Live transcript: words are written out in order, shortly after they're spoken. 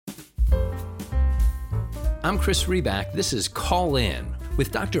I'm Chris Reback. This is Call In.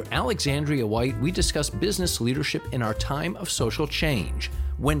 With Dr. Alexandria White, we discuss business leadership in our time of social change,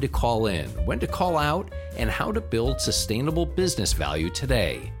 when to call in, when to call out, and how to build sustainable business value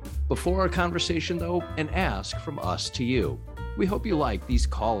today. Before our conversation, though, an ask from us to you. We hope you like these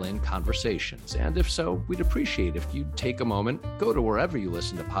call-in conversations, and if so, we'd appreciate if you'd take a moment, go to wherever you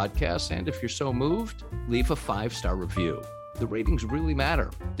listen to podcasts, and if you're so moved, leave a 5-star review. The ratings really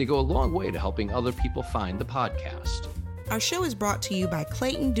matter. They go a long way to helping other people find the podcast. Our show is brought to you by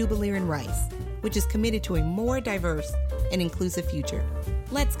Clayton Dubilier and Rice, which is committed to a more diverse and inclusive future.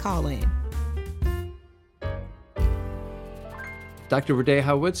 Let's call in. Dr.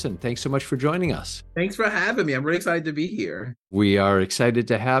 Verdeja-Woodson, thanks so much for joining us. Thanks for having me. I'm really excited to be here. We are excited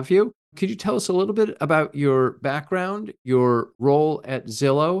to have you. Could you tell us a little bit about your background, your role at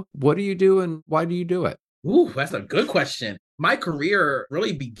Zillow? What do you do and why do you do it? Ooh, that's a good question. My career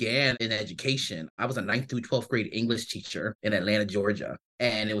really began in education. I was a 9th through 12th grade English teacher in Atlanta, Georgia.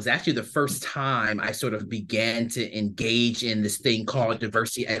 And it was actually the first time I sort of began to engage in this thing called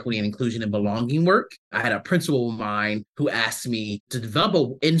diversity, equity, and inclusion and belonging work. I had a principal of mine who asked me to develop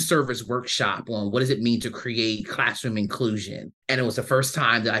an in-service workshop on what does it mean to create classroom inclusion. And it was the first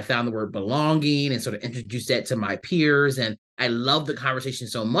time that I found the word belonging and sort of introduced that to my peers. And I loved the conversation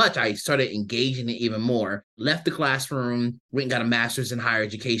so much, I started engaging it even more. Left the classroom, went and got a master's in higher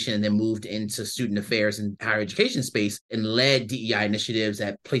education, and then moved into student affairs and higher education space and led DEI initiatives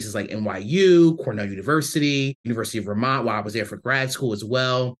at places like NYU, Cornell University, University of Vermont, while I was there for grad school as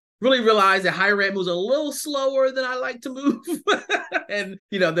well. Really realized that higher ed moves a little slower than I like to move. And,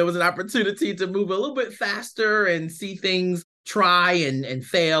 there was an opportunity to move a little bit faster and see things try and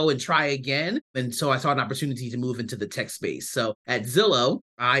fail and try again. And so I saw an opportunity to move into the tech space. So at Zillow,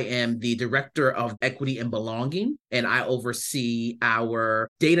 I am the director of equity and belonging, and I oversee our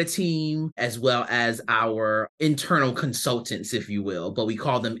data team as well as our internal consultants, if you will, but we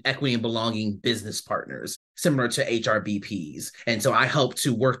call them equity and belonging business partners, similar to HRBPs. And so I help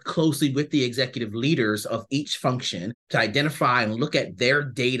to work closely with the executive leaders of each function to identify and look at their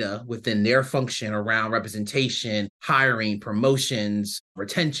data within their function around representation, hiring, promotions,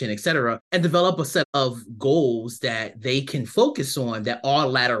 retention, et cetera, and develop a set of goals that they can focus on that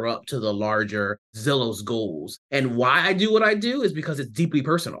all ladder up to the larger Zillow's goals. And why I do what I do is because it's deeply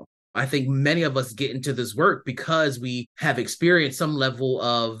personal. I think many of us get into this work because we have experienced some level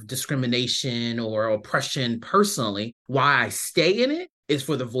of discrimination or oppression personally. Why I stay in it is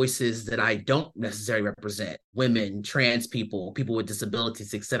for the voices that I don't necessarily represent: women, trans people, people with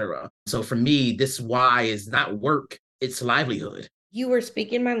disabilities, et cetera. So for me, this why is not work, it's livelihood. You were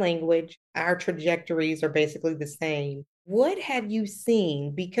speaking my language. Our trajectories are basically the same. What have you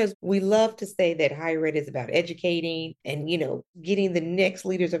seen? Because we love to say that higher ed is about educating and, getting the next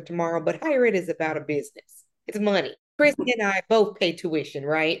leaders of tomorrow, but higher ed is about a business. It's money. Chris and I both pay tuition,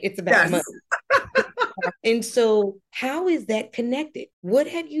 right? It's about money. And so how is that connected? What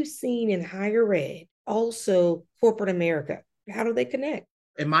have you seen in higher ed, also corporate America? How do they connect?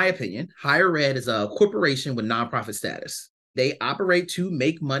 In my opinion, higher ed is a corporation with nonprofit status. They operate to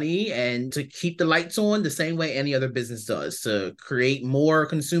make money and to keep the lights on the same way any other business does, to create more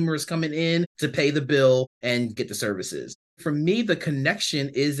consumers coming in, to pay the bill and get the services. For me, the connection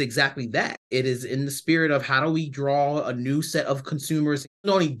is exactly that. It is in the spirit of how do we draw a new set of consumers.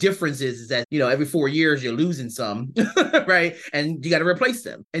 The only difference is that, every 4 years you're losing some, right? And you got to replace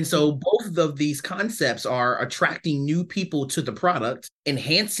them. And so both of these concepts are attracting new people to the product,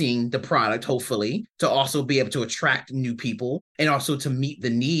 enhancing the product, hopefully, to also be able to attract new people and also to meet the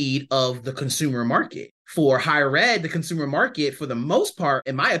need of the consumer market. For higher ed, the consumer market, for the most part,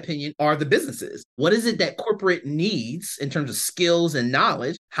 in my opinion, are the businesses. What is it that corporate needs in terms of skills and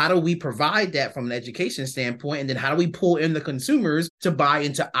knowledge? How do we provide that from an education standpoint? And then how do we pull in the consumers to buy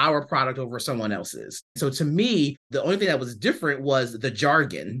into our product over someone else's? So to me, the only thing that was different was the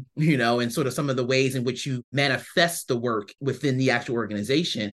jargon, and sort of some of the ways in which you manifest the work within the actual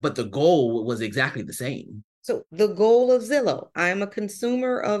organization. But the goal was exactly the same. So the goal of Zillow, I'm a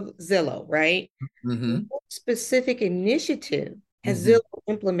consumer of Zillow, right? Mm-hmm. What specific initiative has Zillow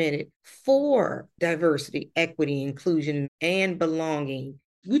implemented for diversity, equity, inclusion, and belonging?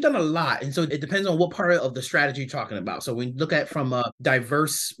 We've done a lot. And so it depends on what part of the strategy you're talking about. So when you look at from a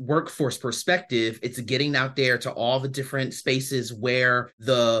diverse workforce perspective, it's getting out there to all the different spaces where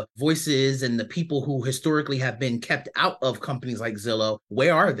the voices and the people who historically have been kept out of companies like Zillow,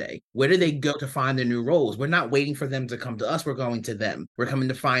 where are they? Where do they go to find their new roles? We're not waiting for them to come to us. We're going to them. We're coming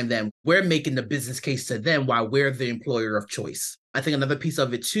to find them. We're making the business case to them while we're the employer of choice. I think another piece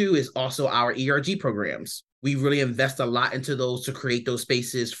of it too is also our ERG programs. We really invest a lot into those to create those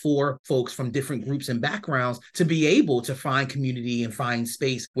spaces for folks from different groups and backgrounds to be able to find community and find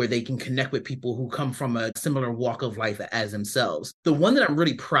space where they can connect with people who come from a similar walk of life as themselves. The one that I'm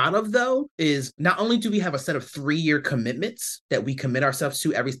really proud of, though, is not only do we have a set of 3-year commitments that we commit ourselves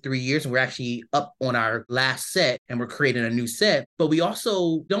to every 3 years, and we're actually up on our last set and we're creating a new set, but we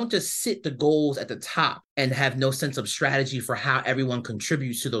also don't just sit the goals at the top and have no sense of strategy for how everyone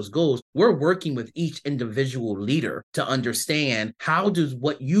contributes to those goals. We're working with each individual leader to understand how does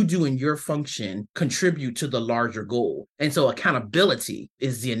what you do in your function contribute to the larger goal. And so accountability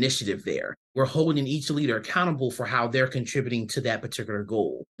is the initiative there. We're holding each leader accountable for how they're contributing to that particular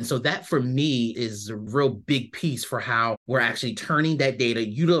goal. And so that for me is a real big piece for how we're actually turning that data,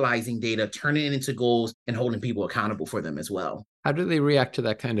 utilizing data, turning it into goals and holding people accountable for them as well. How do they react to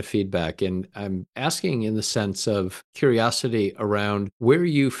that kind of feedback? And I'm asking in the sense of curiosity around where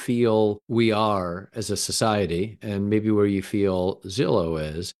you feel we are as a society and maybe where you feel Zillow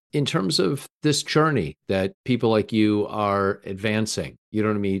is in terms of this journey that people like you are advancing. You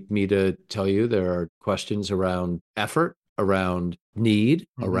don't need me to tell you there are questions around effort, around need,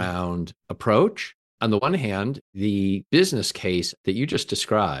 around approach. On the one hand, the business case that you just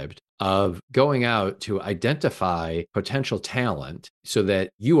described of going out to identify potential talent so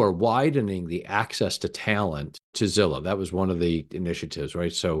that you are widening the access to talent to Zillow. That was one of the initiatives,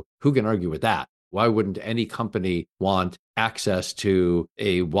 right? So who can argue with that? Why wouldn't any company want access to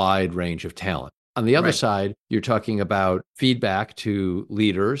a wide range of talent? On the other side, you're talking about feedback to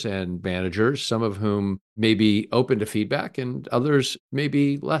leaders and managers, some of whom may be open to feedback and others may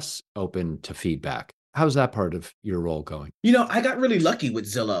be less open to feedback. How's that part of your role going? I got really lucky with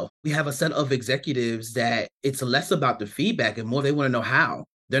Zillow. We have a set of executives that it's less about the feedback and more they want to know how.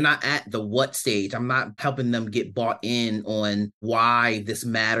 They're not at the what stage. I'm not helping them get bought in on why this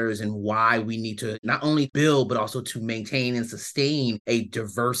matters and why we need to not only build, but also to maintain and sustain a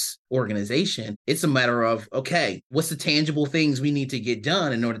diverse organization. It's a matter of, okay, what's the tangible things we need to get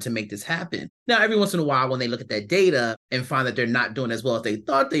done in order to make this happen? Now, every once in a while, when they look at that data and find that they're not doing as well as they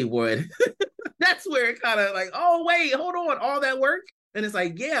thought they would, that's where it kind of like, oh, wait, hold on, all that work? And it's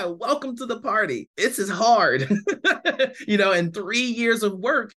like, yeah, welcome to the party. This is hard. In 3 years of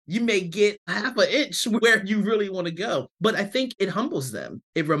work, you may get half an inch where you really want to go. But I think it humbles them.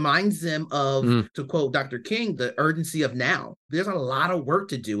 It reminds them of, to quote Dr. King, the urgency of now. There's a lot of work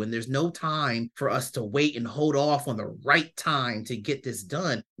to do, and there's no time for us to wait and hold off on the right time to get this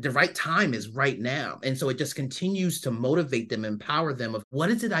done. The right time is right now. And so it just continues to motivate them, empower them of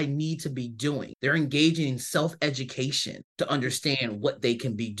what is it I need to be doing? They're engaging in self-education to understand what they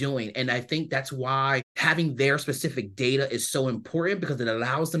can be doing. And I think that's why having their specific data is so important, because it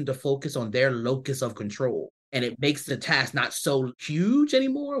allows them to focus on their locus of control. And it makes the task not so huge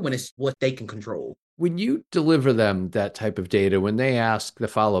anymore when it's what they can control. When you deliver them that type of data, when they ask the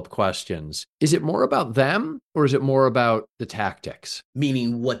follow-up questions, is it more about them or is it more about the tactics?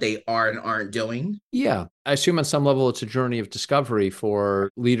 Meaning what they are and aren't doing? Yeah. I assume on some level it's a journey of discovery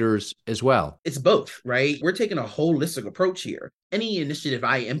for leaders as well. It's both, right? We're taking a holistic approach here. Any initiative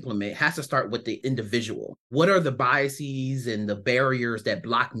I implement has to start with the individual. What are the biases and the barriers that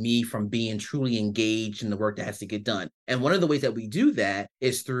block me from being truly engaged in the work that has to get done? And one of the ways that we do that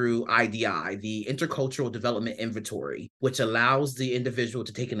is through IDI, the Intercultural Development Inventory, which allows the individual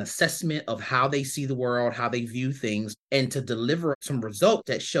to take an assessment of how they see the world, how they view things, and to deliver some results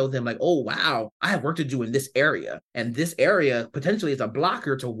that show them like, oh, wow, I have work to do in this area. And this area potentially is a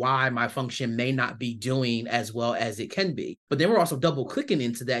blocker to why my function may not be doing as well as it can be. But then we're also double clicking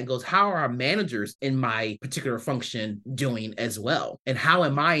into that and goes, how are our managers in my particular function doing as well? And how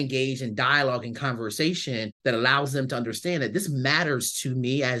am I engaged in dialogue and conversation that allows them to understand that this matters to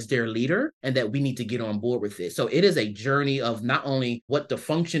me as their leader and that we need to get on board with it. So it is a journey of not only what the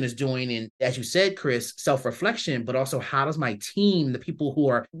function is doing and, as you said, Chris, self-reflection, but also how does my team, the people who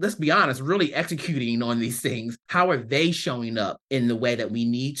are, let's be honest, really executing on these things, how are they showing up in the way that we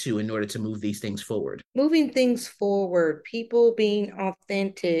need to in order to move these things forward? Moving things forward, people being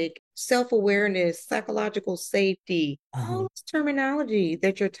authentic, self-awareness, psychological safety, all this terminology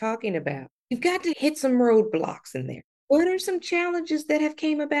that you're talking about. You've got to hit some roadblocks in there. What are some challenges that have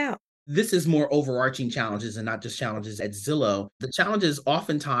came about? This is more overarching challenges and not just challenges at Zillow. The challenges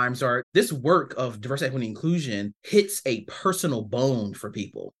oftentimes are this work of diversity, equity, and inclusion hits a personal bone for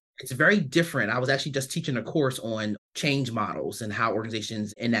people. It's very different. I was actually just teaching a course on change models and how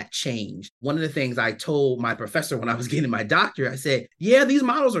organizations enact change. One of the things I told my professor when I was getting my doctorate, I said, yeah, these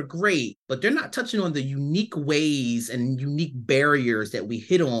models are great, but they're not touching on the unique ways and unique barriers that we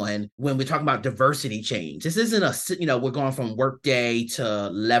hit on when we talk about diversity change. This isn't we're going from Workday to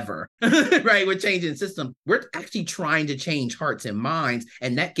Lever, right? We're changing system. We're actually trying to change hearts and minds,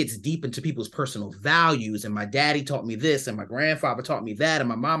 and that gets deep into people's personal values. And my daddy taught me this, and my grandfather taught me that, and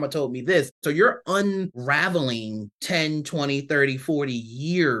my mama told me this. So you're unraveling 10, 20, 30, 40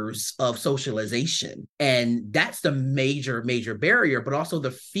 years of socialization. And that's the major, major barrier, but also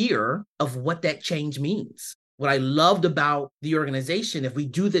the fear of what that change means. What I loved about the organization, if we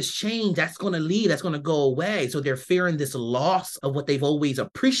do this change, that's going to leave, that's going to go away. So they're fearing this loss of what they've always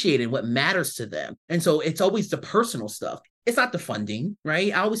appreciated, what matters to them. And so it's always the personal stuff. It's not the funding,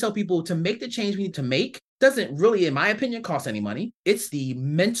 right? I always tell people to make the change we need to make doesn't really, in my opinion, cost any money. It's the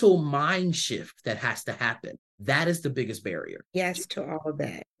mental mind shift that has to happen. That is the biggest barrier. Yes, to all of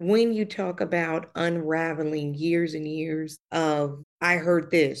that. When you talk about unraveling years and years of, I heard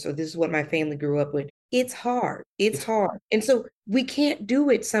this, or this is what my family grew up with, it's hard. It's hard. And so we can't do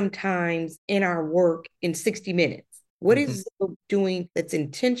it sometimes in our work in 60 minutes. What is Zillow doing that's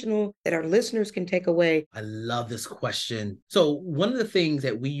intentional that our listeners can take away? I love this question. So one of the things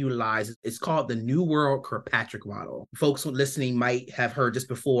that we utilize is called the New World Kirkpatrick model. Folks listening might have heard this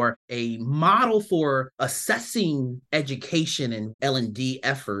before, a model for assessing education and L&D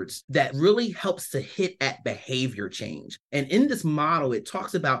efforts that really helps to hit at behavior change. And in this model, it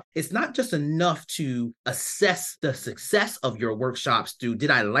talks about it's not just enough to assess the success of your workshops through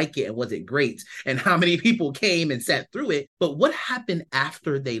did I like it and was it great and how many people came and sat through it, but what happened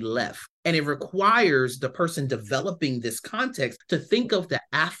after they left? And it requires the person developing this context to think of the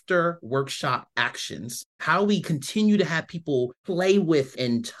after workshop actions, how we continue to have people play with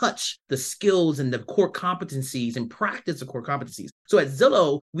and touch the skills and the core competencies and practice the core competencies. So at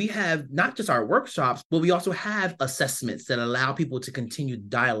Zillow, we have not just our workshops, but we also have assessments that allow people to continue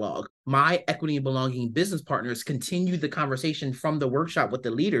dialogue. My equity and belonging business partners continue the conversation from the workshop with the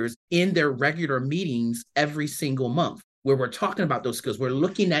leaders in their regular meetings every single month, where we're talking about those skills. We're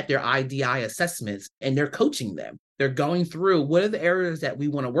looking at their IDI assessments and they're coaching them. They're going through what are the areas that we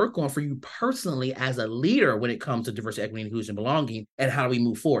want to work on for you personally as a leader when it comes to diversity, equity, inclusion, belonging, and how do we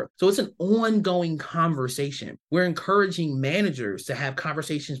move forward. So it's an ongoing conversation. We're encouraging managers to have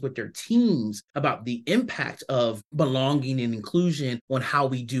conversations with their teams about the impact of belonging and inclusion on how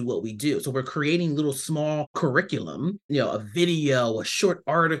we do what we do. So we're creating little small curriculum, a video, a short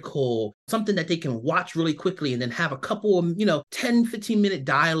article, something that they can watch really quickly and then have a couple of, 10, 15-minute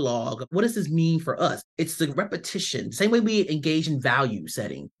dialogue. What does this mean for us? It's the repetition. Same way we engage in value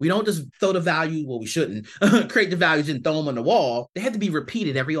setting. We don't just throw the value, well, we shouldn't create the values and throw them on the wall. They have to be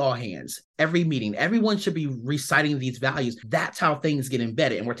repeated every all hands, every meeting. Everyone should be reciting these values. That's how things get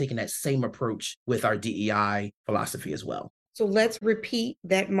embedded. And we're taking that same approach with our DEI philosophy as well. So let's repeat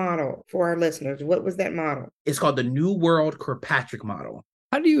that model for our listeners. What was that model? It's called the New World Kirkpatrick model.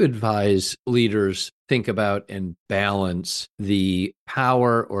 How do you advise leaders think about and balance the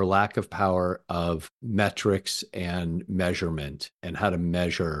power or lack of power of metrics and measurement and how to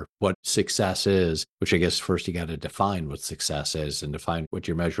measure what success is, which I guess first you got to define what success is and define what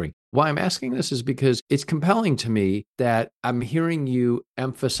you're measuring. Why I'm asking this is because it's compelling to me that I'm hearing you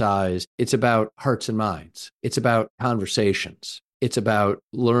emphasize it's about hearts and minds. It's about conversations. It's about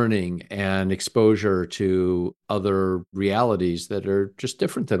learning and exposure to other realities that are just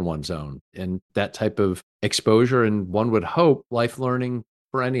different than one's own. And that type of exposure, and one would hope, life learning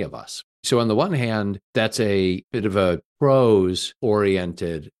for any of us. So on the one hand, that's a bit of a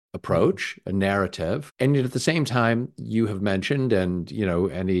prose-oriented approach, a narrative. And yet at the same time, you have mentioned, and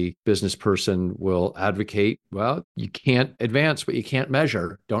any business person will advocate, well, you can't advance what you can't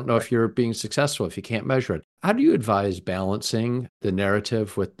measure. Don't know if you're being successful if you can't measure it. How do you advise balancing the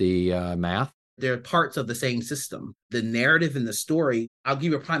narrative with the math? They're parts of the same system. The narrative and the story, I'll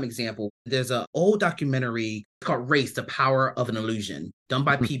give you a prime example. There's an old documentary called Race, The Power of an Illusion, done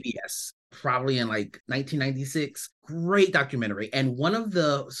by PBS, probably in 1996. Great documentary. And one of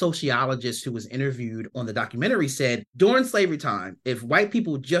the sociologists who was interviewed on the documentary said, during slavery time, if white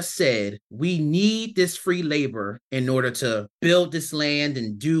people just said, we need this free labor in order to build this land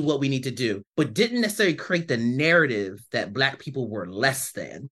and do what we need to do, but didn't necessarily create the narrative that Black people were less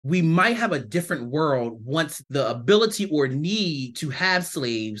than, we might have a different world once the ability or need to have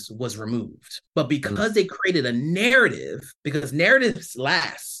slaves was removed. But because they created a narrative, because narratives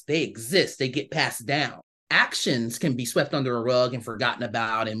last, they exist, they get passed down. Actions can be swept under a rug and forgotten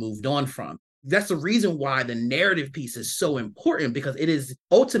about and moved on from. That's the reason why the narrative piece is so important, because it is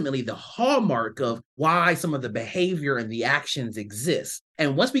ultimately the hallmark of why some of the behavior and the actions exist.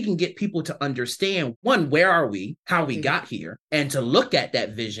 And once we can get people to understand, one, where are we, how we got here, and to look at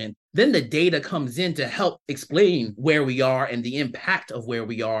that vision, then the data comes in to help explain where we are and the impact of where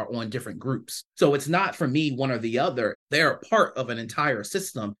we are on different groups. So it's not for me one or the other. They're a part of an entire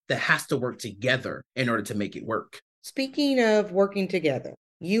system that has to work together in order to make it work. Speaking of working together,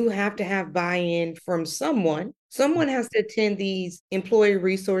 you have to have buy-in from someone. Someone has to attend these employee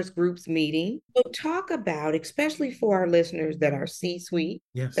resource groups meeting. So talk about, especially for our listeners that are C-suite,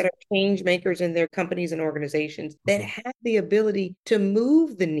 Yes. that are change makers in their companies and organizations, that have the ability to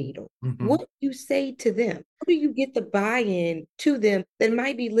move the needle. What do you say to them? How do you get the buy-in to them that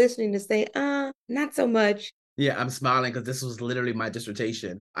might be listening to say, not so much? Yeah, I'm smiling because this was literally my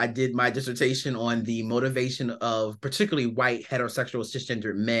dissertation. I did my dissertation on the motivation of particularly white heterosexual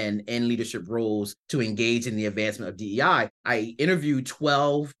cisgendered men in leadership roles to engage in the advancement of DEI. I interviewed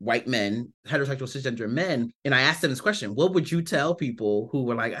 12 white men, heterosexual cisgendered men, and I asked them this question: what would you tell people who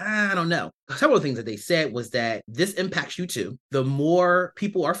were like, I don't know? Several things that they said was that this impacts you too. The more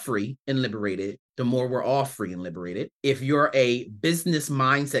people are free and liberated, the more we're all free and liberated. If you're a business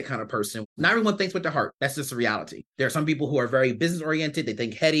mindset kind of person, not everyone thinks with their heart. That's just the reality. There are some people who are very business oriented. They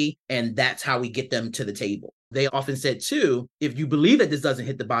think heady, and that's how we get them to the table. They often said too, if you believe that this doesn't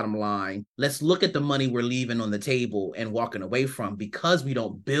hit the bottom line, let's look at the money we're leaving on the table and walking away from, because we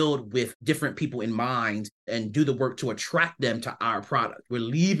don't build with different people in mind and do the work to attract them to our product. We're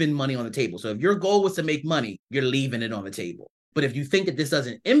leaving money on the table. So if your goal was to make money, you're leaving it on the table. But if you think that this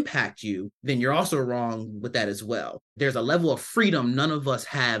doesn't impact you, then you're also wrong with that as well. There's a level of freedom none of us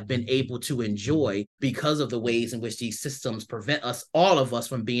have been able to enjoy because of the ways in which these systems prevent us, all of us,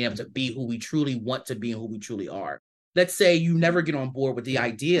 from being able to be who we truly want to be and who we truly are. Let's say you never get on board with the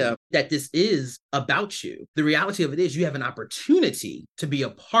idea that this is about you. The reality of it is you have an opportunity to be a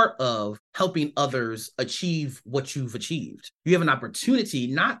part of helping others achieve what you've achieved. You have an opportunity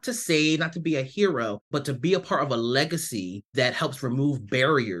not to save, not to be a hero, but to be a part of a legacy that helps remove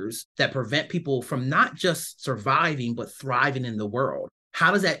barriers that prevent people from not just surviving, but thriving in the world.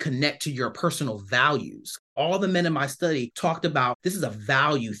 How does that connect to your personal values? All the men in my study talked about, this is a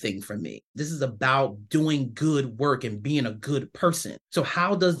value thing for me. This is about doing good work and being a good person. So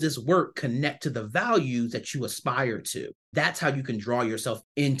how does this work connect to the values that you aspire to? That's how you can draw yourself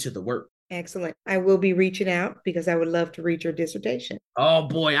into the work. Excellent. I will be reaching out because I would love to read your dissertation. Oh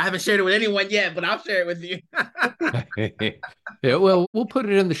boy, I haven't shared it with anyone yet, but I'll share it with you. Yeah, well, we'll put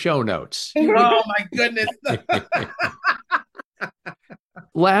it in the show notes. Oh my goodness.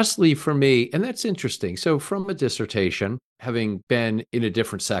 Lastly, for me, and that's interesting. So from a dissertation, having been in a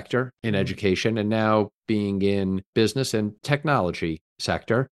different sector in education and now being in business and technology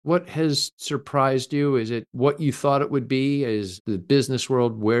sector, what has surprised you? Is it what you thought it would be? Is the business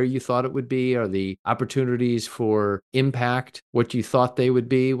world where you thought it would be? Are the opportunities for impact what you thought they would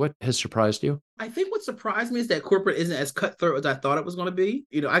be? What has surprised you? I think what surprised me is that corporate isn't as cutthroat as I thought it was going to be.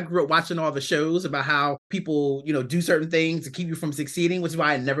 I grew up watching all the shows about how people, do certain things to keep you from succeeding, which is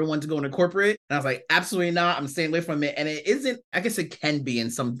why I never wanted to go into corporate. And I was like, absolutely not. I'm staying away from it. And it isn't, I guess it can be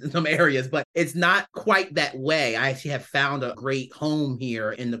in some areas, but it's not quite that way. I actually have found a great home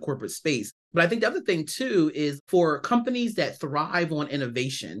here in the corporate space. But I think the other thing, too, is for companies that thrive on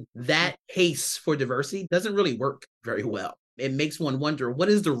innovation, that pace for diversity doesn't really work very well. It makes one wonder, what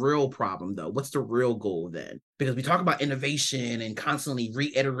is the real problem, though? What's the real goal then? Because we talk about innovation and constantly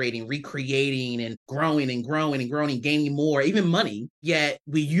reiterating, recreating, and growing and growing and growing and gaining more, even money. Yet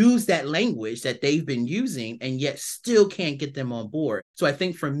we use that language that they've been using and yet still can't get them on board. So I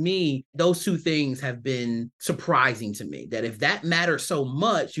think for me, those two things have been surprising to me, that if that matters so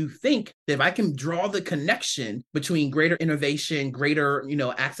much, you think that if I can draw the connection between greater innovation, greater,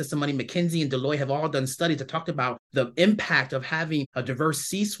 access to money. McKinsey and Deloitte have all done studies that talked about the impact of having a diverse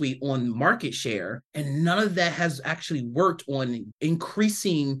C-suite on market share. And none of that has actually worked on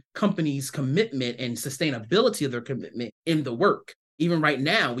increasing companies' commitment and sustainability of their commitment in the work. Even right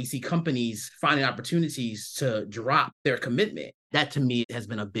now, we see companies finding opportunities to drop their commitment. That to me has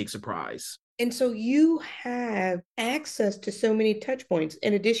been a big surprise. And so you have access to so many touch points.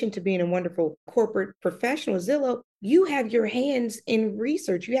 In addition to being a wonderful corporate professional, Zillow, you have your hands in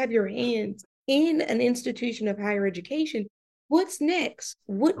research. You have your hands in an institution of higher education. What's next?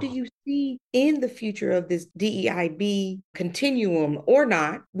 What do you see in the future of this DEIB continuum or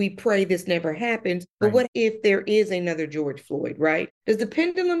not? We pray this never happens. But Right. What if there is another George Floyd, right? Does the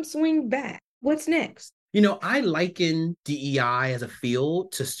pendulum swing back? What's next? I liken DEI as a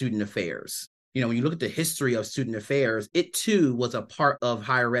field to student affairs. When you look at the history of student affairs, it too was a part of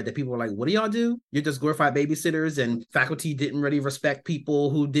higher ed that people were like, what do y'all do? You're just glorified babysitters, and faculty didn't really respect people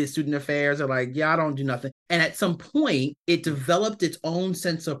who did student affairs. They're like, yeah, I don't do nothing. And at some point, it developed its own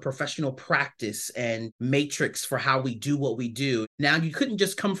sense of professional practice and matrix for how we do what we do. Now, you couldn't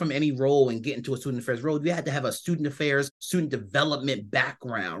just come from any role and get into a student affairs role. You had to have a student affairs, student development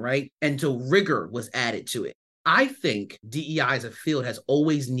background, right? And so rigor was added to it. I think DEI as a field has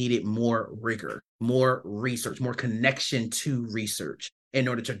always needed more rigor, more research, more connection to research in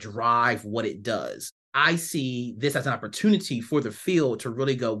order to drive what it does. I see this as an opportunity for the field to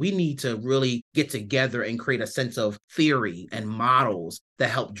really go, we need to really get together and create a sense of theory and models that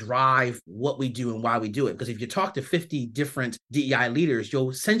help drive what we do and why we do it. Because if you talk to 50 different DEI leaders,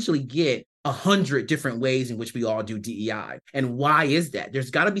 you'll essentially get 100 different ways in which we all do DEI. And why is that?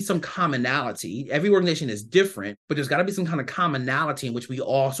 There's got to be some commonality. Every organization is different, but there's got to be some kind of commonality in which we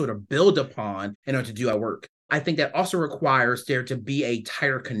all sort of build upon in order to do our work. I think that also requires there to be a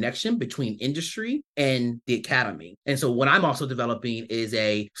tighter connection between industry and the academy. And so what I'm also developing is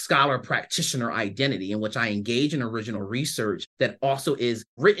a scholar practitioner identity in which I engage in original research that also is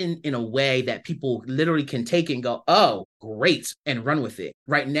written in a way that people literally can take and go, oh, great, and run with it.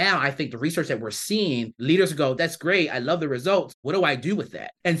 Right now, I think the research that we're seeing, leaders go, that's great. I love the results. What do I do with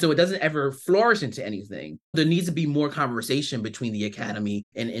that? And so it doesn't ever flourish into anything. There needs to be more conversation between the academy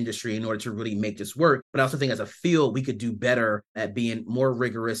and industry in order to really make this work. But I also think as a field, we could do better at being more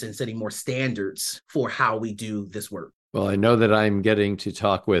rigorous and setting more standards for how we do this work. Well, I know that I'm getting to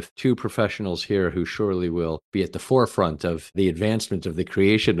talk with two professionals here who surely will be at the forefront of the advancement of the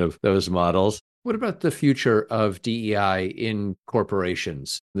creation of those models. What about the future of DEI in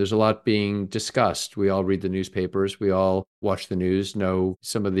corporations? There's a lot being discussed. We all read the newspapers. We all watch the news, know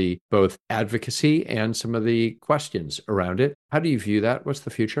some of the both advocacy and some of the questions around it. How do you view that? What's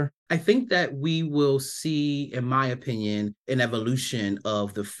the future? I think that we will see, in my opinion, an evolution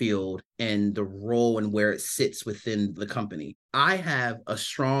of the field and the role and where it sits within the company. I have a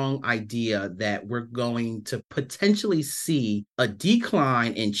strong idea that we're going to potentially see a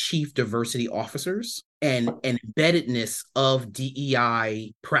decline in chief diversity officers and an embeddedness of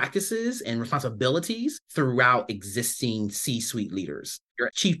DEI practices and responsibilities throughout existing C-suite leaders. Your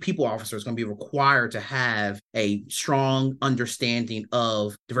chief people officer is going to be required to have a strong understanding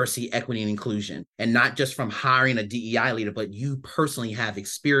of diversity, equity, and inclusion, and not just from hiring a DEI leader, but you personally have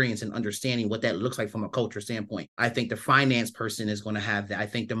experience in understanding what that looks like from a culture standpoint. I think the finance person is going to have that. I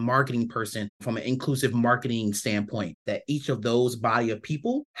think the marketing person from an inclusive marketing standpoint, that each of those body of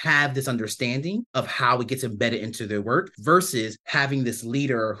people have this understanding of how it gets embedded into their work versus having this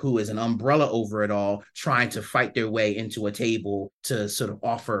leader who is an umbrella over it all, trying to fight their way into a table to sort of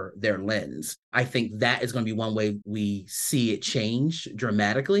offer their lens. I think that is going to be one way we see it change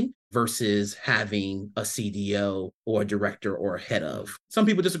dramatically versus having a CDO or a director or a head of. Some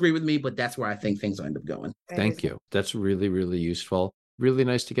people disagree with me, but that's where I think things will end up going. Thank you. That's really, really useful. Really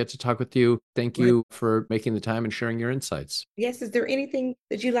nice to get to talk with you. Thank you for making the time and sharing your insights. Yes. Is there anything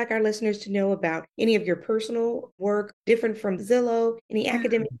that you'd like our listeners to know about any of your personal work, different from Zillow, any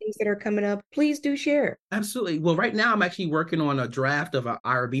academic things that are coming up? Please do share. Absolutely. Well, right now I'm actually working on a draft of an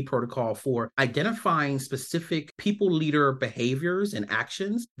IRB protocol for identifying specific people leader behaviors and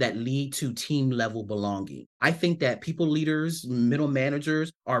actions that lead to team level belonging. I think that people leaders, middle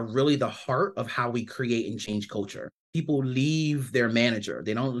managers are really the heart of how we create and change culture. People leave their manager.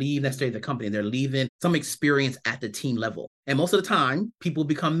 They don't leave necessarily the company. They're leaving some experience at the team level. And most of the time, people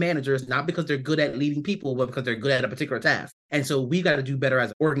become managers, not because they're good at leading people, but because they're good at a particular task. And so we got to do better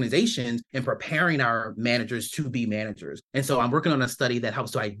as organizations in preparing our managers to be managers. And so I'm working on a study that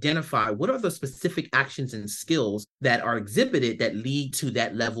helps to identify what are the specific actions and skills that are exhibited that lead to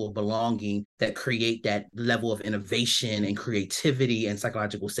that level of belonging, that create that level of innovation and creativity and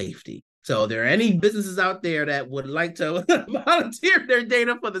psychological safety. So there are any businesses out there that would like to volunteer their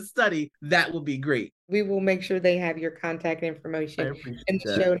data for the study, that would be great. We will make sure they have your contact information in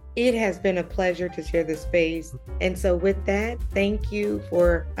the show. It has been a pleasure to share this space. And so with that, thank you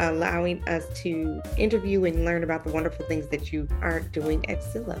for allowing us to interview and learn about the wonderful things that you are doing at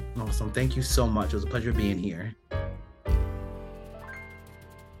Zillow. Awesome. Thank you so much. It was a pleasure being here.